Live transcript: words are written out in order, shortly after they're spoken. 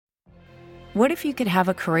What if you could have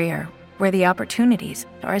a career where the opportunities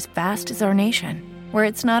are as vast as our nation, where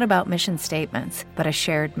it's not about mission statements, but a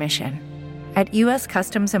shared mission? At U.S.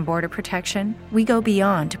 Customs and Border Protection, we go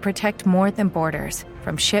beyond to protect more than borders.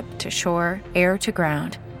 From ship to shore, air to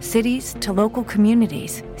ground, cities to local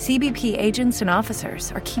communities, CBP agents and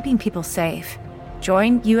officers are keeping people safe.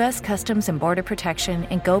 Join U.S. Customs and Border Protection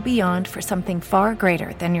and go beyond for something far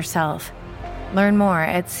greater than yourself. Learn more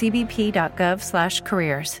at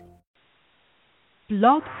cbp.gov/careers.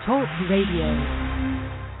 Blog Talk Radio.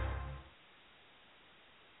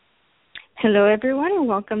 Hello, everyone, and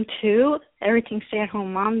welcome to Everything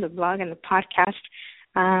Stay-at-Home Mom, the blog and the podcast.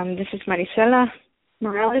 This is Marisela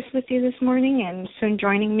Morales with you this morning, and soon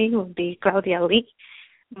joining me will be Claudia Lee,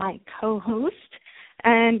 my co-host.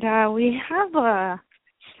 And we have a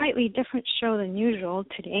slightly different show than usual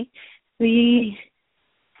today.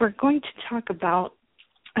 We're going to talk about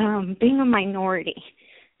being a minority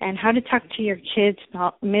and how to talk to your kids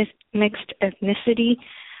about mixed ethnicity,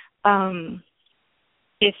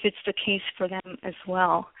 if it's the case for them as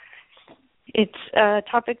well. It's a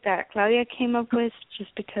topic that Claudia came up with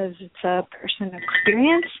just because it's a personal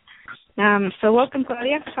experience. So welcome,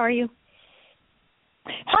 Claudia. How are you?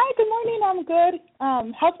 Hi, good morning. I'm good.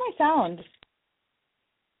 How's my sound?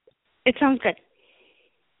 It sounds good.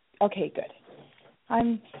 Okay, good.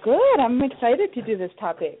 I'm good. I'm excited to do this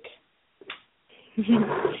topic.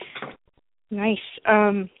 Nice.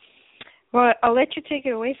 Well, I'll let you take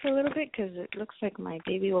it away for a little bit because it looks like my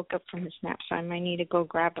baby woke up from his nap, so I might need to go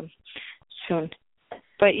grab him soon.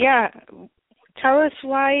 But yeah, tell us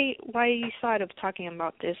why you thought of talking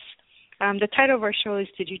about this. The title of our show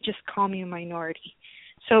is "Did You Just Call Me a Minority?"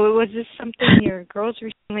 So was this something your girls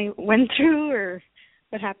recently went through, or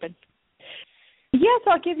what happened? Yes,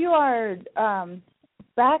 I'll give you our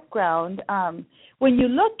background. When you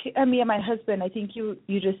look at me and my husband, I think you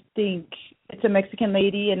just think it's a Mexican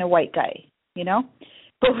lady and a white guy, you know?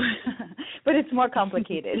 But it's more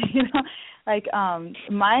complicated, you know? Like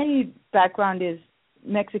my background is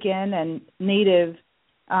Mexican and native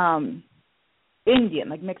Indian,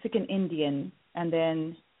 like Mexican Indian, and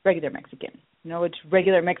then regular Mexican. You know, which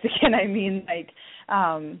regular Mexican, I mean like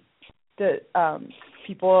the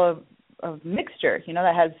people of mixture, you know,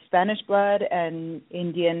 that has Spanish blood and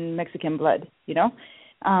Indian Mexican blood, you know.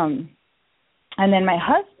 And then my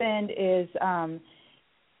husband is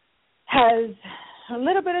has a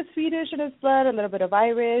little bit of Swedish in his blood, a little bit of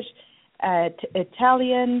Irish,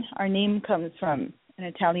 Italian. Our name comes from an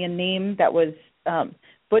Italian name that was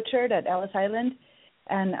butchered at Ellis Island,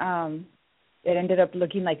 and it ended up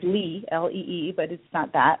looking like Lee, L-E-E, but it's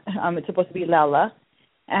not that. It's supposed to be Lala.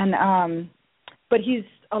 And but he's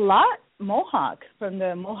a lot Mohawk, from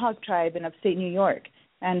the Mohawk tribe in upstate New York,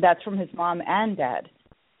 and that's from his mom and dad.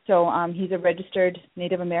 So he's a registered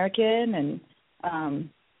Native American, and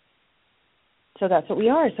so that's what we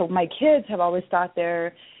are. So my kids have always thought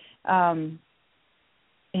they're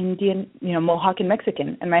Indian, you know, Mohawk and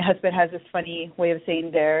Mexican, and my husband has this funny way of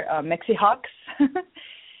saying they're Mexihawks.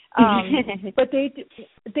 But they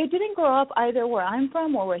didn't grow up either where I'm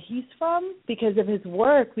from or where he's from. Because of his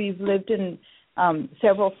work, we've lived in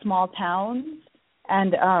several small towns,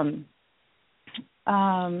 and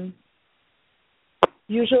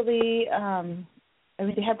usually, I mean,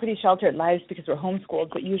 they have pretty sheltered lives because we're homeschooled,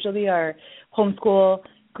 but usually our homeschool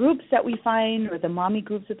groups that we find, or the mommy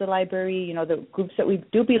groups at the library, you know, the groups that we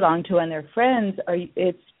do belong to and their friends,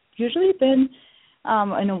 it's usually been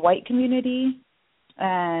in a white community,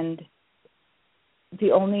 and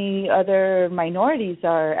the only other minorities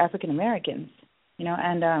are African Americans, you know,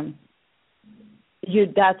 and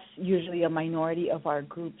that's usually a minority of our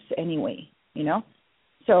groups anyway, you know.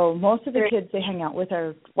 So most of the kids they hang out with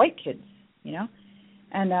are white kids, you know.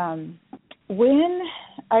 And when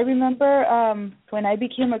I remember when I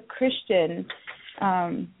became a Christian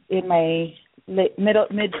in my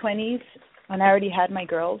mid-20s, when I already had my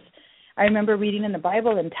girls, I remember reading in the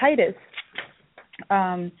Bible in Titus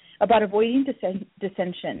about avoiding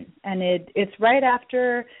dissension, and it's right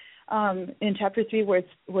after in chapter 3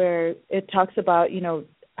 where it talks about, you know,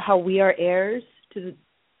 how we are heirs to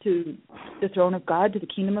the throne of God, to the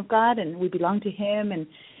kingdom of God, and we belong to Him, and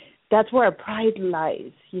that's where our pride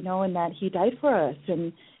lies, you know, and that He died for us,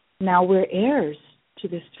 and now we're heirs to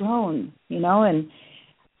this throne, you know. And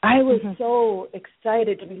I was so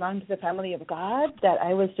excited to belong to the family of God that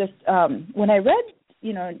I was just when I read,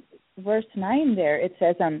 you know, verse 9 there, it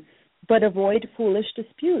says, but avoid foolish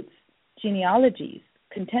disputes, genealogies,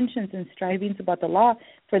 contentions, and strivings about the law,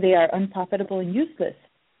 for they are unprofitable and useless.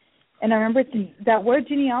 And I remember that word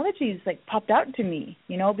genealogies like popped out to me,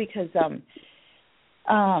 you know, because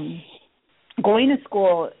going to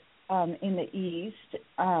school, in the East,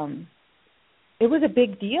 it was a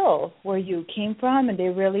big deal where you came from, and they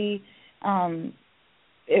really,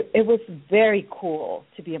 it was very cool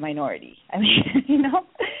to be a minority. I mean,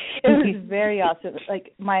 it was very awesome.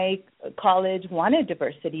 Like, my college wanted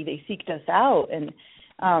diversity. They seeked us out, and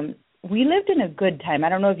we lived in a good time. I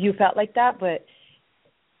don't know if you felt like that, but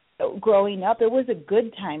growing up, it was a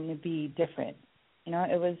good time to be different.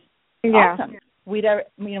 It was awesome.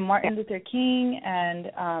 Martin Luther King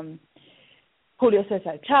and Julio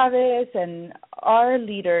Cesar Chavez and our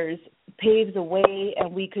leaders paved the way,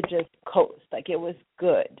 and we could just coast. Like, it was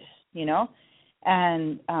good,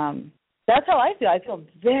 and that's how I feel. I feel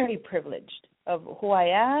very privileged of who I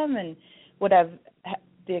am and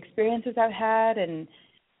the experiences I've had, and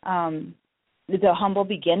the humble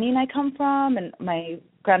beginning I come from, and my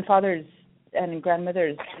grandfather's and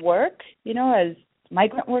grandmother's work, as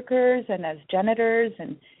migrant workers and as janitors,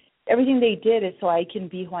 and everything they did is so I can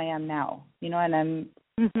be who I am now, and I'm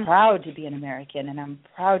proud to be an American, and I'm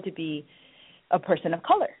proud to be a person of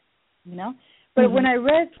color, But when I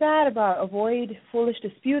read that about avoid foolish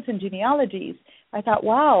disputes and genealogies, I thought,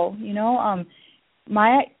 wow,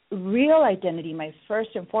 my real identity, my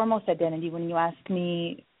first and foremost identity, when you ask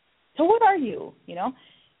me, so what are you,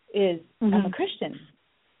 is I'm a Christian.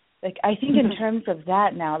 Like, I think in terms of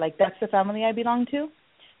that now, like, that's the family I belong to,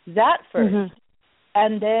 that first.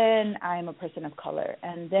 And then I'm a person of color.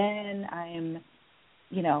 And then I'm,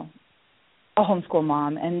 a homeschool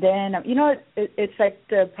mom. And then, it's like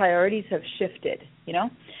the priorities have shifted,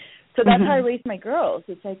 So that's how I raised my girls.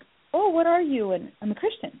 It's like, oh, what are you? And I'm a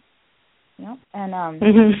Christian, And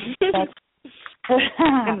that's...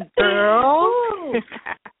 I'm a girl.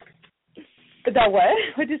 That what?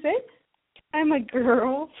 What'd you say? I'm a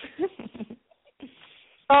girl.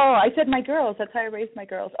 Oh, I said my girls. That's how I raised my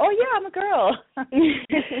girls. Oh, yeah, I'm a girl.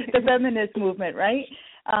 The feminist movement, right?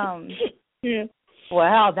 Yeah.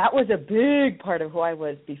 Wow, that was a big part of who I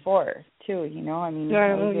was before, too, I mean,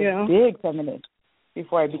 I was a big feminist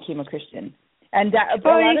before I became a Christian. And that, a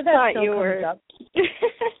lot of that still comes up.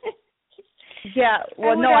 Yeah,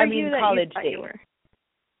 well, no, I mean college days.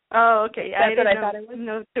 Oh, okay. I didn't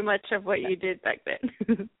know too much of what you did back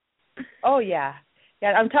then. Oh, yeah.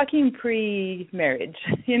 Yeah, I'm talking pre-marriage,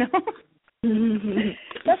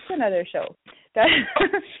 That's another show.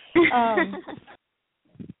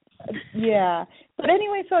 Yeah. But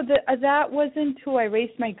anyway, so that wasn't who I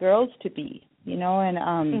raised my girls to be, and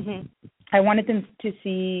I wanted them to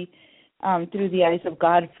see through the eyes of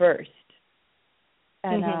God first.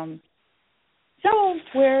 And so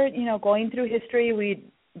we're, going through history. We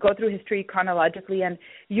go through history chronologically, and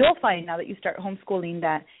you'll find now that you start homeschooling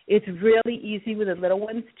that it's really easy with the little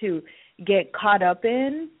ones to get caught up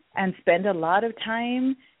in and spend a lot of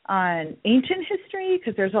time on ancient history,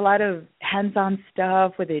 because there's a lot of hands-on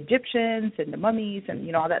stuff with the Egyptians and the mummies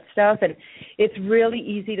and, all that stuff. And it's really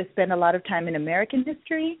easy to spend a lot of time in American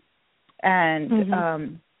history.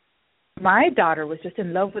 And my daughter was just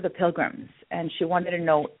in love with the Pilgrims, and she wanted to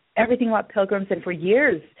know everything about Pilgrims. And for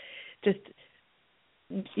years, just,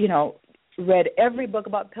 read every book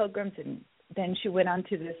about Pilgrims. And then she went on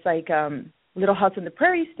to this, Little House on the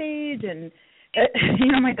Prairie stage, and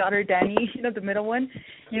my daughter Danny, the middle one,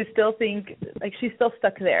 you still think like she's still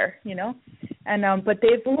stuck there, and but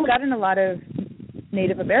they've gotten a lot of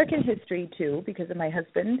Native American history too because of my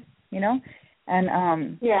husband,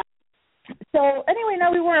 and yeah. So anyway,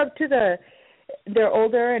 now we were up to they're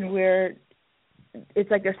older, and it's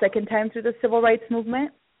like their second time through the civil rights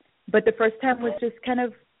movement, but the first time was just kind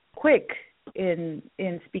of quick in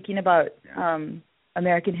speaking about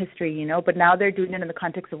American history, but now they're doing it in the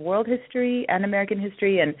context of world history and American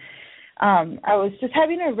history. And I was just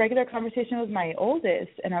having a regular conversation with my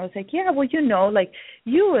oldest, and I was like, yeah, well, like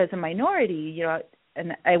you as a minority,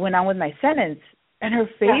 and I went on with my sentence, and her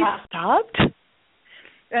face stopped,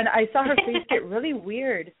 and I saw her face get really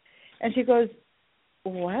weird, and she goes,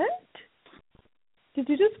 what? Did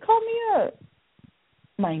you just call me a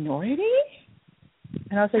minority?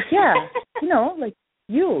 And I was like, yeah, like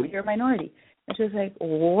you're a minority. And she was like,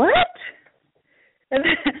 what? And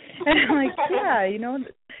I'm like, yeah,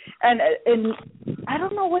 and I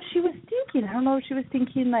don't know what she was thinking. I don't know if she was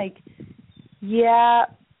thinking like, yeah,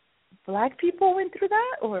 black people went through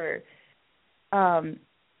that, or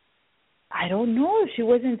I don't know if she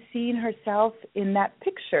wasn't seeing herself in that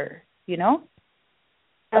picture,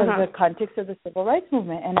 of the context of the civil rights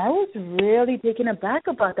movement. And I was really taken aback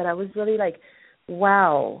about that. I was really like,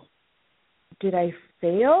 wow, did I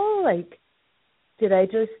fail? Like, did I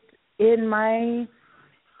just, in my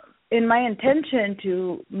intention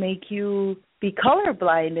to make you be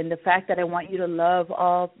colorblind in the fact that I want you to love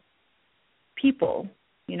all people,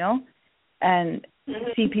 and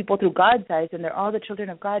see people through God's eyes, and they're all the children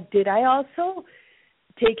of God. Did I also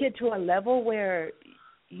take it to a level where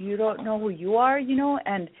you don't know who you are,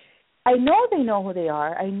 And I know they know who they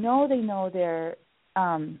are. I know they know they're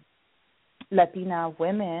Latina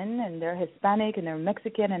women, and they're Hispanic, and they're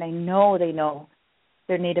Mexican, and I know they know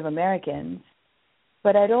they're Native Americans.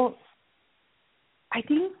 But I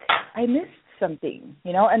think I missed something,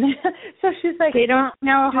 And then, so she's like, they don't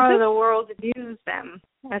know how the world views them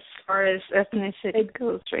as far as ethnicity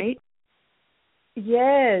goes, right?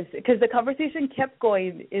 Yes, because the conversation kept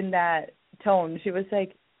going in that tone. She was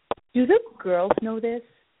like, do the girls know this?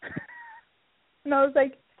 And I was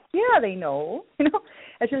like, yeah, they know,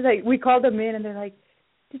 And she was like, we called them in, and they're like,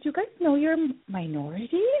 did you guys know you're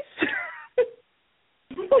minorities?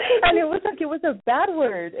 And it was a bad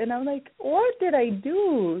word. And I'm like, what did I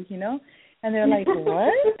do, And they're like,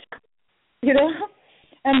 what?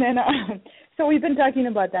 And then, so we've been talking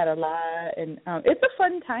about that a lot. And it's a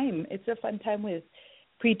fun time. It's a fun time with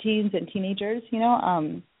preteens and teenagers,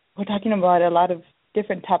 We're talking about a lot of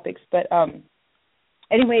different topics. But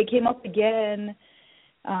anyway, it came up again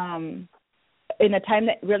in a time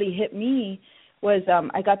that really hit me was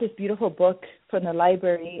I got this beautiful book from the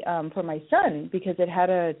library for my son because it had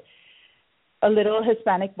a little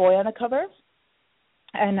Hispanic boy on the cover.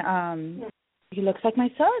 And he looks like my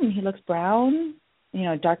son. He looks brown,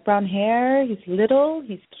 dark brown hair. He's little.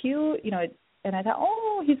 He's cute, And I thought,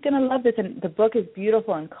 oh, he's going to love this. And the book is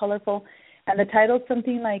beautiful and colorful. And the title's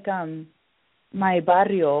something like My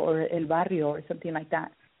Barrio or El Barrio or something like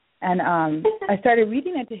that. And I started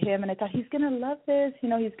reading it to him, and I thought, he's going to love this. He's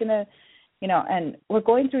going to, and we're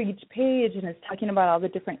going through each page, and it's talking about all the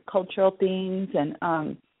different cultural things.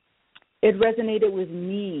 And it resonated with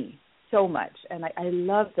me so much. And I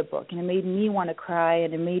loved the book, and it made me want to cry,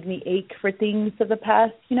 and it made me ache for things of the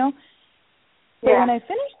past, So when I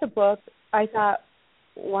finished the book, I thought,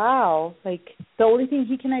 wow, like the only thing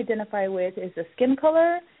he can identify with is the skin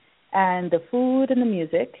color and the food and the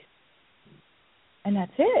music, and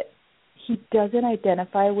that's it. He doesn't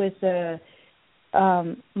identify with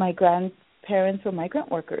my grandparents were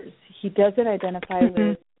migrant workers. He doesn't identify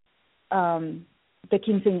with the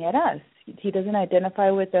quinceañeras. He doesn't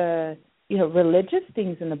identify with the religious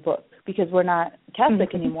things in the book because we're not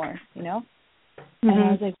Catholic anymore, And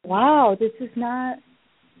I was like, wow, this is not.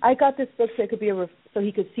 I got this book so it could be so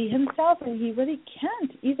he could see himself, and he really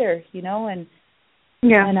can't either, And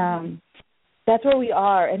and that's where we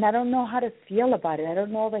are, and I don't know how to feel about it. I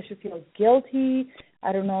don't know if I should feel guilty.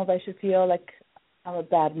 I don't know if I should feel like I'm a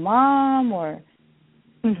bad mom or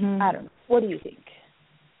I don't know. What do you think?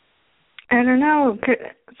 I don't know.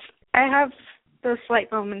 I have those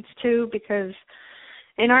slight moments too because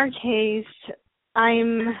in our case,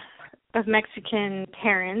 I'm of Mexican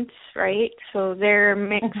parents, right? So they're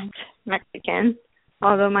mixed Mexican,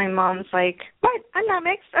 although my mom's like, what? I'm not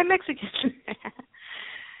mixed. I'm Mexican.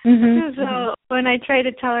 So when I try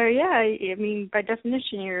to tell her, I mean, by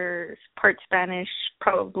definition, you're part Spanish,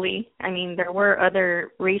 probably. I mean, there were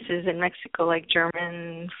other races in Mexico, like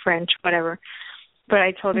German, French, whatever. But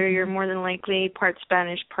I told her you're more than likely part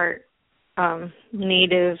Spanish, part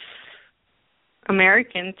Native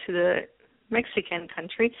American to the Mexican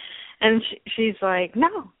country. And she's like,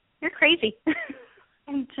 no, you're crazy.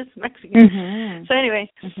 I'm just Mexican. So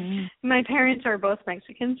anyway, my parents are both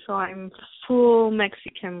Mexican, so I'm full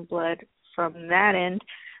Mexican blood from that end.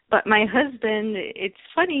 But my husband, it's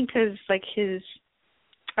funny because like his,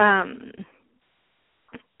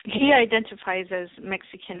 he identifies as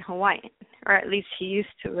Mexican Hawaiian, or at least he used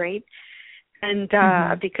to, right? And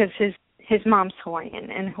because his mom's Hawaiian,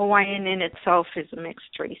 and Hawaiian in itself is a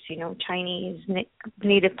mixed race, Chinese,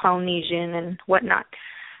 Native Polynesian, and whatnot.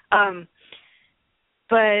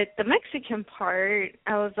 But the Mexican part,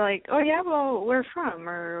 I was like, oh, yeah, well, where from?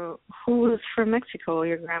 Or who's from Mexico?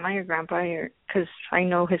 Your grandma, your grandpa? Because I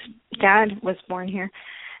know his dad was born here.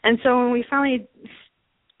 And so when we finally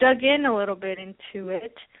dug in a little bit into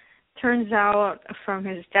it, turns out from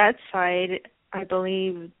his dad's side, I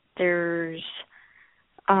believe there's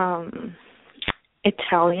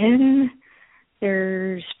Italian,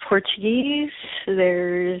 there's Portuguese,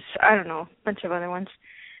 there's, I don't know, a bunch of other ones.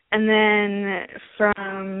 And then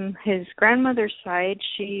from his grandmother's side,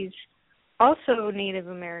 she's also Native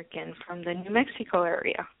American from the New Mexico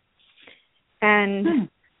area and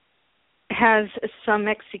has some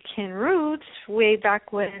Mexican roots way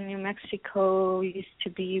back when New Mexico used to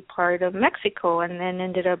be part of Mexico and then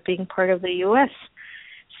ended up being part of the U.S.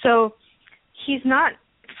 So he's not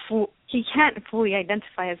he can't fully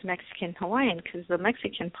identify as Mexican Hawaiian because the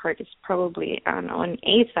Mexican part is probably, I don't know, an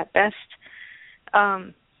eighth at best.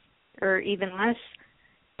 Or even less.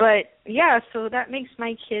 But yeah, so that makes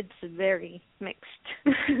my kids very mixed.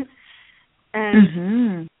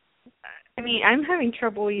 And I mean, I'm having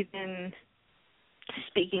trouble even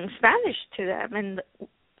speaking Spanish to them, and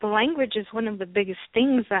the language is one of the biggest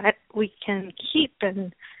things that we can keep.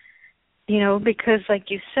 And you know, because like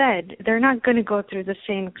you said, they're not going to go through the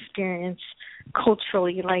same experience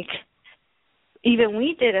culturally like even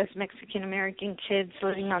we did as Mexican American kids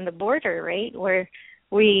living on the border, right? Where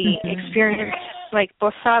we experienced like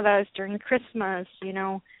posadas during Christmas, you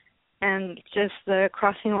know, and just the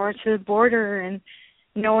crossing over to the border and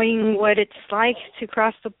knowing what it's like to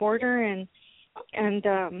cross the border and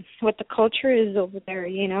what the culture is over there,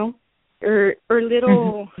 you know, or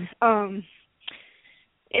little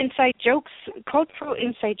inside jokes, cultural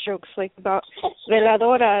inside jokes, like about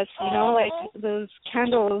veladoras, you know, like those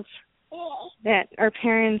candles that our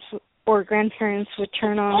parents or grandparents would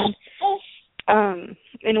turn on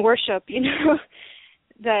in worship, you know.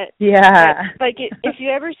 That like if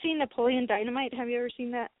you ever seen Napoleon Dynamite, have you ever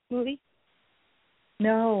seen that movie?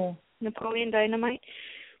 No. Napoleon Dynamite?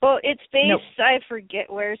 Well, it's based, I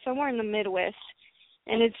forget where, somewhere in the Midwest.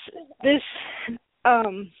 And it's this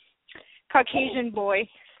Caucasian boy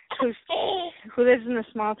who lives in a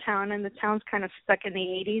small town, and the town's kind of stuck in the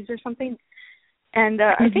 80s or something. And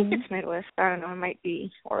I think it's Midwest. I don't know. It might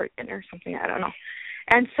be Oregon or something. I don't know.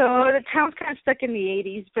 And so the town's kind of stuck in the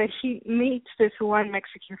 80s, but he meets this one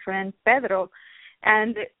Mexican friend, Pedro.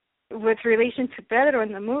 And with relation to Pedro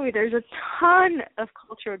in the movie, there's a ton of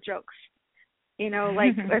cultural jokes. You know,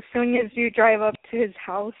 like as soon as you drive up to his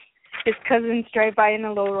house, his cousins drive by in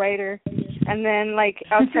a lowrider. And then, like,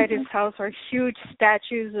 outside his house are huge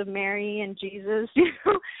statues of Mary and Jesus. You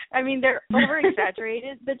know, I mean, they're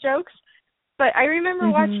over-exaggerated, the jokes. But I remember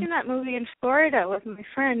watching that movie in Florida with my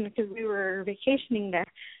friend because we were vacationing there.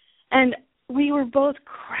 And we were both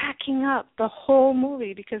cracking up the whole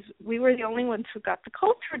movie because we were the only ones who got the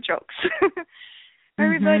culture jokes.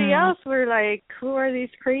 Everybody else were like, who are these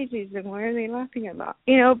crazies and what are they laughing about?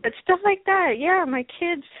 You know, but stuff like that, yeah, my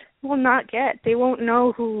kids will not get. They won't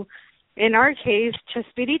know who, in our case,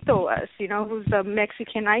 Chespirito was, you know, who's a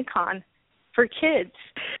Mexican icon for kids.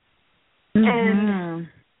 And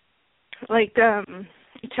like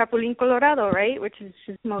Chapulín Colorado, right, which is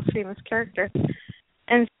his most famous character.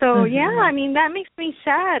 And so, yeah, I mean, that makes me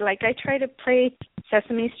sad. Like, I try to play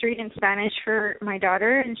Sesame Street in Spanish for my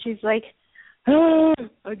daughter, and she's like, oh,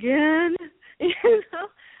 again? You know,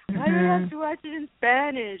 I don't have to watch it in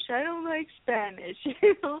Spanish. I don't like Spanish,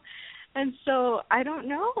 you know. And so, I don't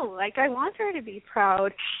know. Like, I want her to be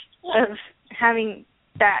proud of having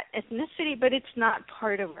that ethnicity, but it's not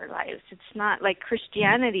part of our lives. It's not like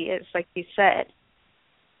Christianity is, like you said.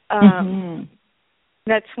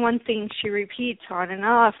 That's one thing she repeats on and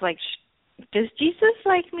off, like, does Jesus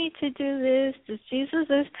like me to do this? Does Jesus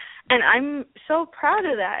this? And I'm so proud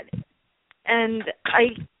of that. And I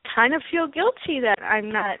kind of feel guilty that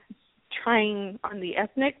I'm not trying on the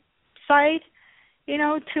ethnic side, you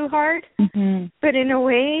know, too hard. But in a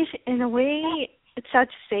way, it's sad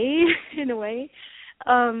to say, in a way,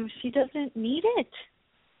 she doesn't need it,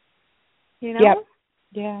 you know?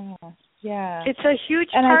 Yeah. It's a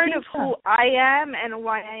huge part of who I am and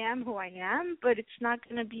why I am who I am, but it's not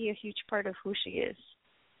going to be a huge part of who she is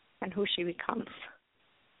and who she becomes.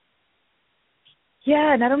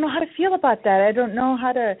 Yeah, and I don't know how to feel about that. I don't know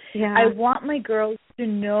how to I want my girls to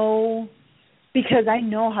know, because I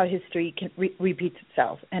know how history can repeats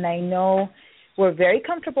itself, and I know we're very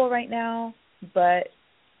comfortable right now, but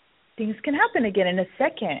things can happen again in a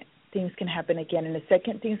second. Things can happen again in a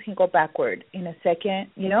second. Things can go backward in a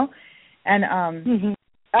second, you know? And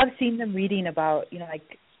I've seen them reading about, you know,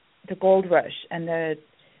 like the gold rush and the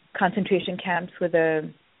concentration camps with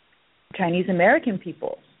the Chinese American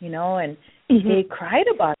people, you know, and they cried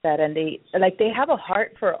about that, and they have a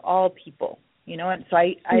heart for all people, you know, and so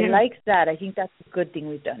I like that. I think that's a good thing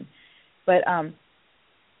we've done. But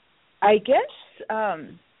I guess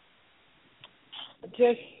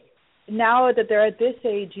just now that they're at this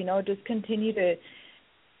age, you know, just continue to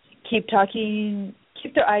keep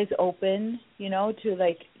their eyes open, you know, to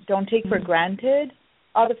like, don't take for granted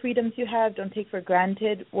all the freedoms you have. Don't take for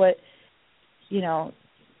granted what, you know,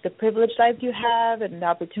 the privileged lives you have and the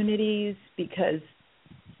opportunities, because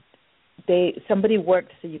somebody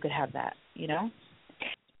worked so you could have that, you know.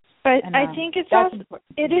 But and, I think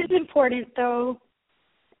it is important, though,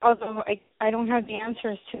 although I don't have the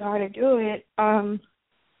answers to how to do it, to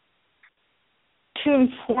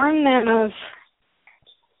inform them of,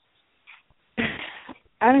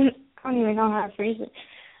 I don't even know how to phrase it,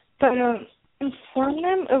 but inform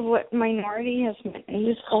them of what minority has meant in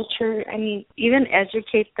this culture. I mean, even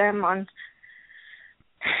educate them on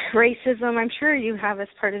racism. I'm sure you have as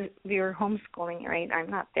part of your homeschooling, right? I'm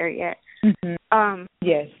not there yet.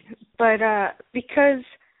 Yes. But because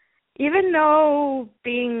even though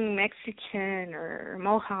being Mexican or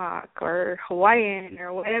Mohawk or Hawaiian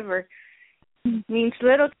or whatever means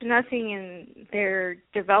little to nothing in their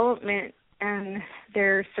development and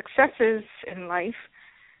their successes in life,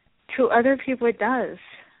 to other people it does,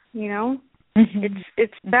 you know?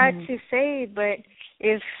 It's bad to say, but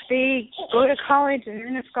if they go to college and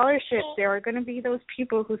earn a scholarship, there are going to be those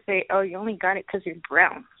people who say, oh, you only got it because you're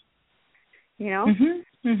brown, you know?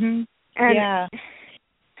 And,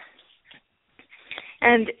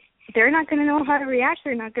 and they're not going to know how to react.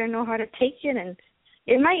 They're not going to know how to take it. And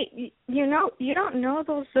it might, you know, you don't know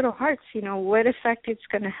those little hearts, you know, what effect it's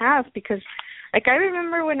going to have. Because, like, I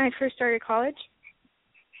remember when I first started college,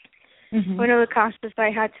 one of the classes I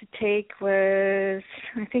had to take was,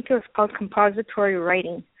 I think it was called compository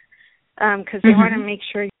writing, because they want to make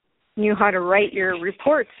sure you knew how to write your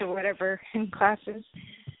reports or whatever in classes.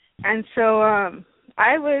 And so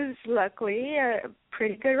I was luckily a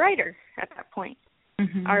pretty good writer at that point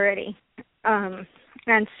already. And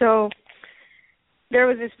so there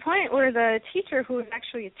was this point where the teacher, who was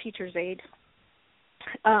actually a teacher's aide,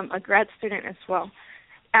 a grad student as well,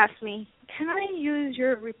 asked me, can I use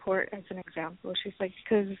your report as an example? She's like,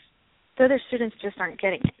 because the other students just aren't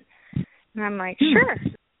getting it. And I'm like, sure.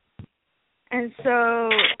 And so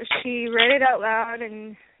she read it out loud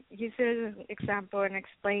and used it as an example and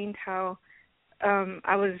explained how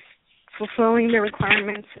I was fulfilling the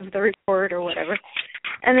requirements of the report or whatever.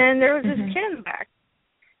 And then there was this kid in the back.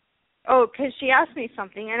 Oh, because she asked me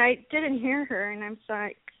something, and I didn't hear her, and I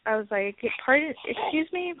was like, excuse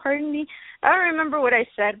me, pardon me. I don't remember what I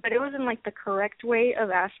said, but it wasn't like the correct way of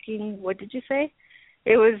asking, what did you say?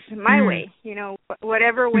 It was my way, you know,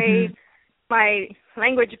 whatever way my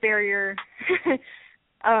language barrier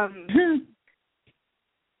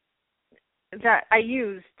that I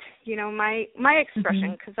used, you know, my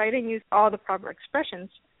expression, because I didn't use all the proper expressions.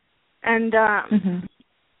 And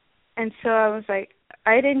and so I was like,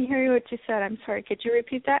 I didn't hear what you said. I'm sorry. Could you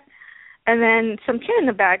repeat that? And then some kid in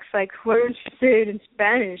the back's like, why don't you say it in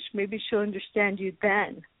Spanish? Maybe she'll understand you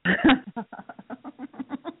then. And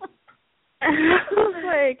I was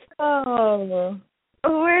like, oh,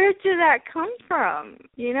 where did that come from?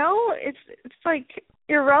 You know, it's like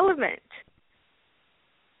irrelevant.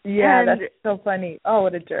 Yeah, and that's so funny. Oh,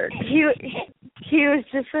 what a jerk. He was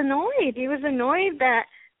just annoyed. He was annoyed that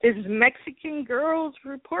this Mexican girl's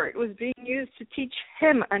report was being used to teach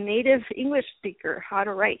him, a native English speaker, how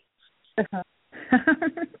to write.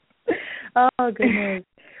 Oh, goodness.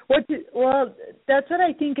 Well, that's what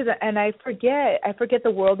I think is, and I forget the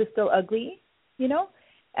world is still ugly, you know?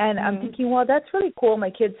 And I'm thinking, well, that's really cool. My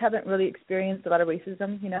kids haven't really experienced a lot of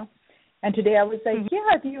racism, you know? And today I was like,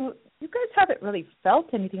 yeah, you guys haven't really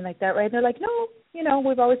felt anything like that, right? And they're like, no, you know,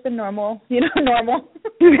 we've always been normal, you know, normal.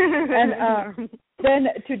 And then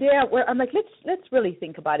today I'm like, let's really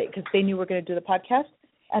think about it, because they knew we were going to do the podcast.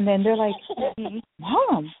 And then they're like,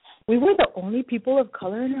 Mom, we were the only people of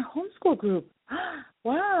color in our homeschool group.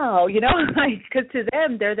 Wow, you know, like, because to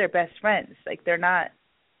them, they're their best friends. Like, they're not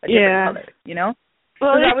a different color, you know?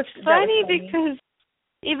 Well, so it's funny because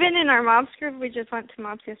even in our mobs group, we just went to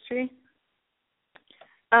mobs yesterday.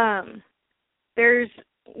 There's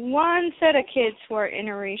one set of kids who are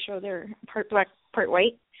interracial. They're part black, part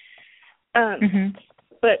white.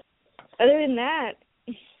 But other than that,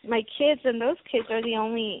 my kids and those kids are the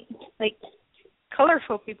only, like,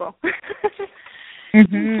 colorful people.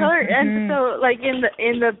 And so, like, in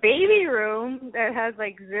the baby room that has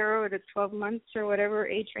like 0 to 12 months or whatever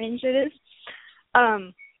age range it is,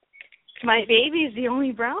 my baby's the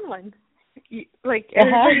only brown one. Like,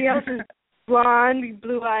 everybody else is blonde,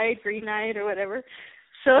 blue-eyed, green-eyed, or whatever.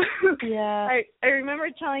 So yeah, I remember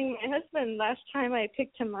telling my husband last time I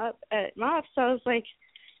picked him up at MOPS, I was like,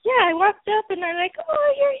 yeah, I walked up and they're like,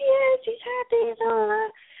 oh, here he is, he's happy, blah, blah, blah.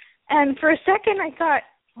 And for a second I thought,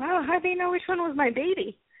 wow, how do they know which one was my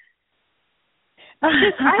baby?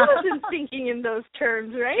 Because I wasn't thinking in those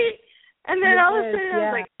terms, right? And then all of a sudden I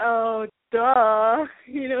was like, oh, duh,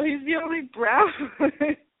 you know, he's the only brown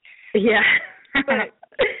one. Yeah.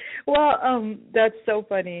 Well, that's so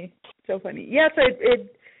funny. So funny. Yes,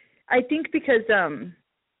 I think because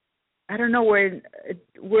I don't know, we've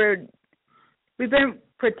been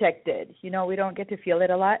protected. You know, we don't get to feel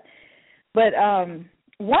it a lot. But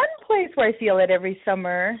one place where I feel it every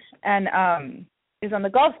summer and is on the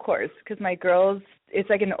golf course, because my girls, it's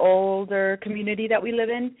like an older community that we live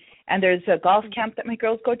in, and there's a golf camp that my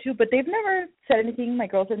girls go to, but they've never said anything. My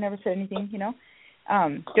girls have never said anything, you know.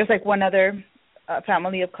 There's like one other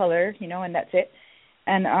family of color, you know, and that's it.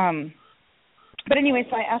 And but anyway,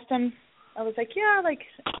 so I asked him. I was like, yeah, like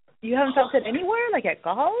you haven't felt it anywhere, like at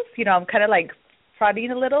golf? I'm kind of like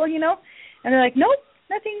prodding a little, And they're like, nope,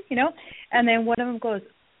 nothing, And then one of them goes,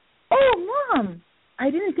 oh, Mom, I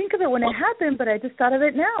didn't think of it when it happened, but I just thought of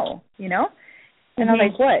it now, And I'm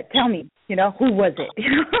like, what? Tell me, who was it?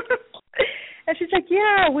 And she's like,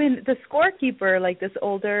 yeah, when the scorekeeper, like this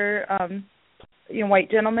older, white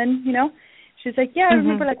gentleman, she's like, yeah, I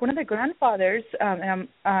remember like one of the grandfathers,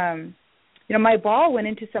 my ball went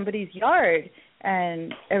into somebody's yard,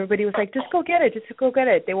 and everybody was like, just go get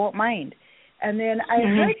it, they won't mind. And then I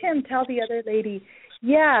heard him tell the other lady,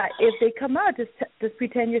 yeah, if they come out, just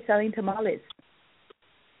pretend you're selling tamales.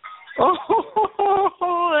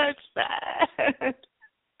 Oh, that's bad.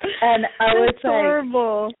 And I was that's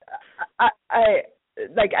horrible.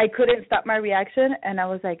 I couldn't stop my reaction, and I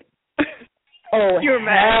was like, oh,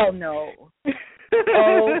 hell no.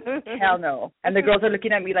 Oh, hell no. And the girls are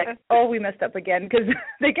looking at me like, oh, we messed up again, because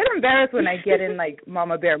they get embarrassed when I get in, like,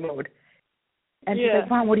 mama bear mode. And she's like,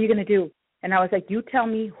 Mom, what are you going to do? And I was like, you tell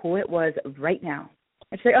me who it was right now.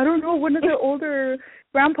 And she's like, I don't know, one of the older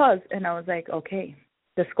grandpas. And I was like, okay,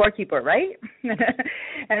 the scorekeeper, right?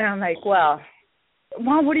 And I'm like, well,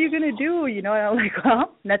 Mom, what are you going to do? And I'm like,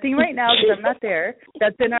 well, nothing right now because I'm not there.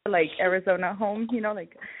 That's in our, like, Arizona home,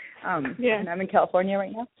 and I'm in California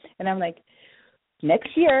right now. And I'm like, next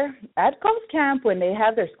year at golf camp, when they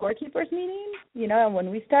have their scorekeepers meeting, and when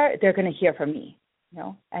we start, they're going to hear from me,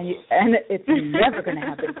 and it's never going to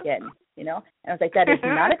happen again, And I was like, that is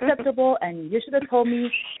not acceptable, and you should have told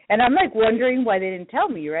me. And I'm like wondering why they didn't tell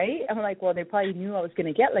me, right? I'm like, well, they probably knew I was going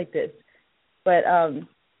to get like this, but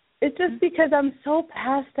it's just because I'm so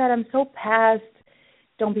past that. I'm so past.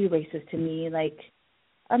 Don't be racist to me. Like,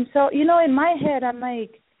 I'm so, in my head, I'm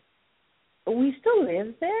like, we still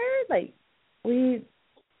live there, like. We,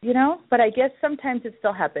 but I guess sometimes it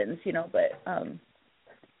still happens, but when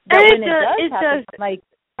it does happen, like,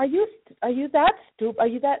 are you that stupid? Are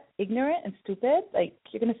you that ignorant and stupid? Like,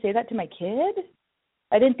 you're gonna say that to my kid?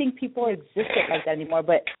 I didn't think people existed like that anymore,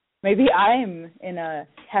 but maybe I'm in a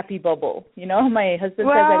happy bubble. My husband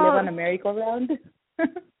says I live on a merry-go-round.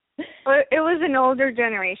 Well, it was an older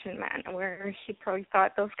generation man where he probably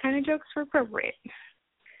thought those kind of jokes were appropriate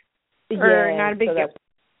or not a big deal.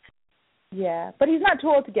 Yeah, but he's not too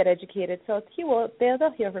old to get educated, so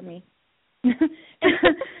they'll hear from me.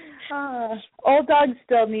 Old dogs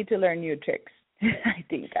still need to learn new tricks, I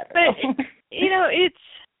think. I don't know. It's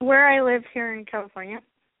where I live here in California.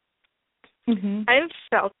 I've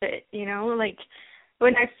felt it, like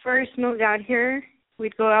when I first moved out here,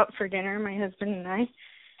 we'd go out for dinner, my husband and I,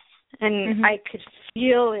 and I could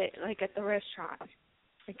feel it, like at the restaurant.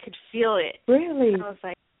 I could feel it. Really? I was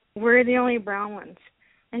like, we're the only brown ones.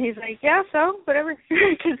 And he's like, yeah, so, whatever,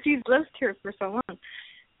 because he's lived here for so long.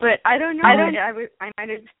 But I don't know. I might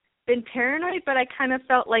have been paranoid, but I kind of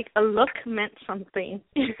felt like a look meant something,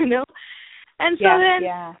 And so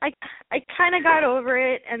I kind of got over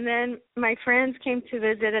it, and then my friends came to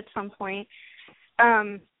visit at some point,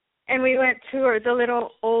 and we went to the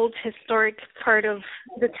little old historic part of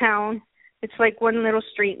the town. It's like one little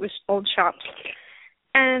street with old shops.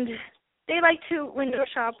 And they like to window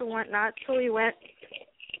shop and whatnot, so we went.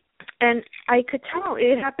 And I could tell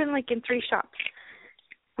it happened like in 3 shops.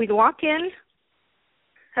 We'd walk in,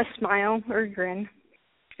 a smile or a grin.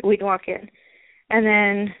 We'd walk in. And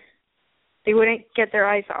then they wouldn't get their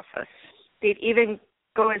eyes off us. They'd even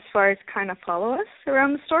go as far as kind of follow us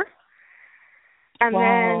around the store. And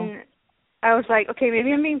then I was like, okay,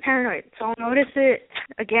 maybe I'm being paranoid. So I'll notice it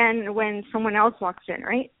again when someone else walks in,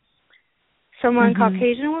 right? Someone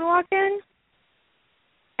Caucasian would walk in.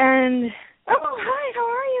 And, oh, hi, how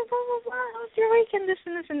are you? Blah, blah, blah. How's your weekend? This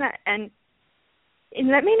and this and that. And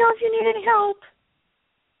let me know if you need any help.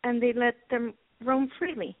 And they let them roam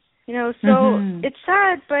freely, So it's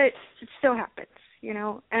sad, but it still happens,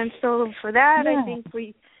 And so for that, I think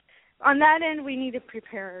on that end, we need to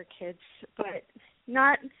prepare our kids, but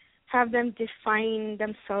not have them define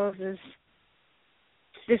themselves as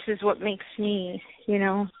this is what makes me,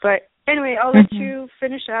 But anyway, I'll let you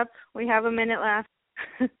finish up. We have a minute left.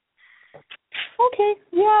 Okay,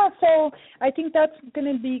 yeah. So I think that's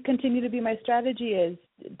going to continue to be my strategy is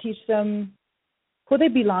teach them who they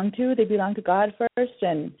belong to. They belong to God first,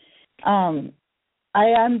 and I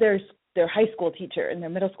am their high school teacher and their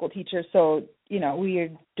middle school teacher. So we are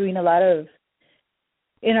doing a lot of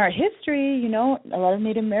in our history. A lot of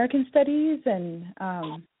Native American studies and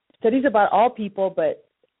studies about all people, but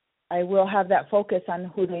I will have that focus on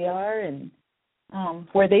who they are and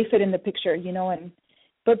where they fit in the picture. And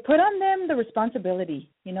But put on them the responsibility,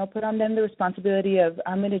 put on them the responsibility of,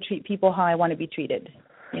 I'm going to treat people how I want to be treated,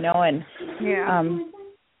 and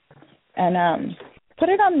put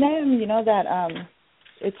it on them, that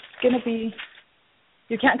it's going to be,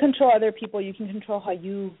 you can't control other people, you can control how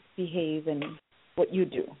you behave and what you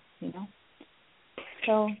do,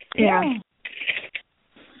 So, yeah.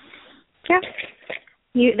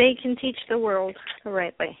 They can teach the world the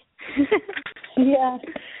right way. Yeah,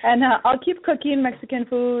 and I'll keep cooking Mexican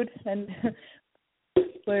food, and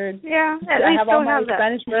I have all my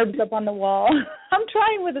Spanish verbs up on the wall. I'm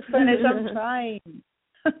trying with the Spanish. I'm trying.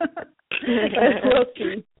 We'll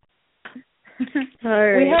see. All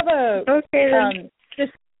right. We have a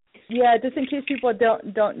just in case people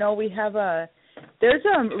don't know, we have there's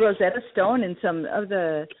a Rosetta Stone in some of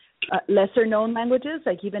the lesser known languages,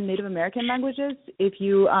 like even Native American languages. If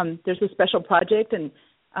you there's a special project, and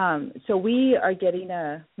so we are getting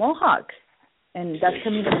a Mohawk, and that's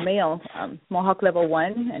coming in the mail, Mohawk level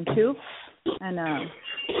 1 and 2, and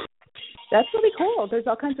that's really cool. There's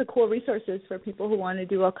all kinds of cool resources for people who want to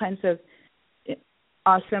do all kinds of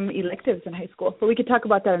awesome electives in high school. But we could talk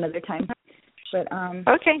about that another time. But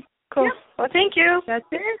okay, cool. Yeah. Well, thank you. That's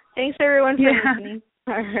it. Thanks everyone for listening.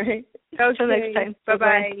 All right. Until next time.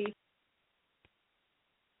 Bye-bye.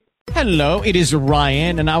 Hello, it is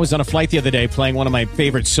Ryan, and I was on a flight the other day playing one of my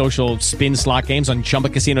favorite social spin slot games on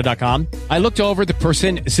ChumbaCasino.com. I looked over at the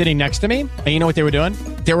person sitting next to me, and you know what they were doing?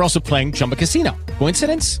 They were also playing Chumba Casino.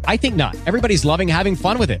 Coincidence? I think not. Everybody's loving having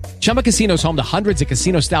fun with it. Chumba Casino is home to hundreds of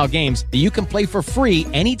casino-style games that you can play for free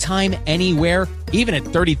anytime, anywhere, even at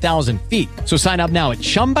 30,000 feet. So sign up now at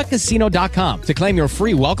ChumbaCasino.com to claim your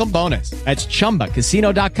free welcome bonus. That's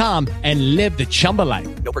ChumbaCasino.com and live the Chumba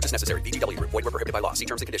life. No purchase necessary. VGW. Void where prohibited by law. See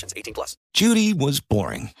terms and conditions. 18+. Judy was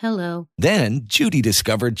boring. Hello. Then Judy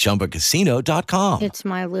discovered ChumbaCasino.com. It's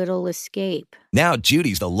my little escape. Now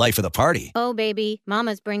Judy's the life of the party. Oh, baby,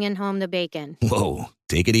 mama's bringing home the bacon. Whoa,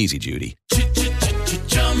 take it easy, Judy.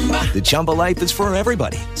 The Chumba life is for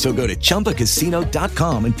everybody. So go to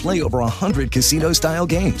ChumbaCasino.com and play over 100 casino-style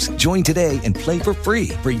games. Join today and play for free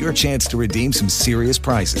for your chance to redeem some serious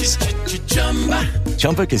prizes.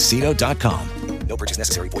 ChumbaCasino.com. No purchase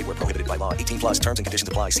necessary. Void where prohibited by law. 18+. Terms and conditions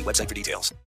apply. See website for details.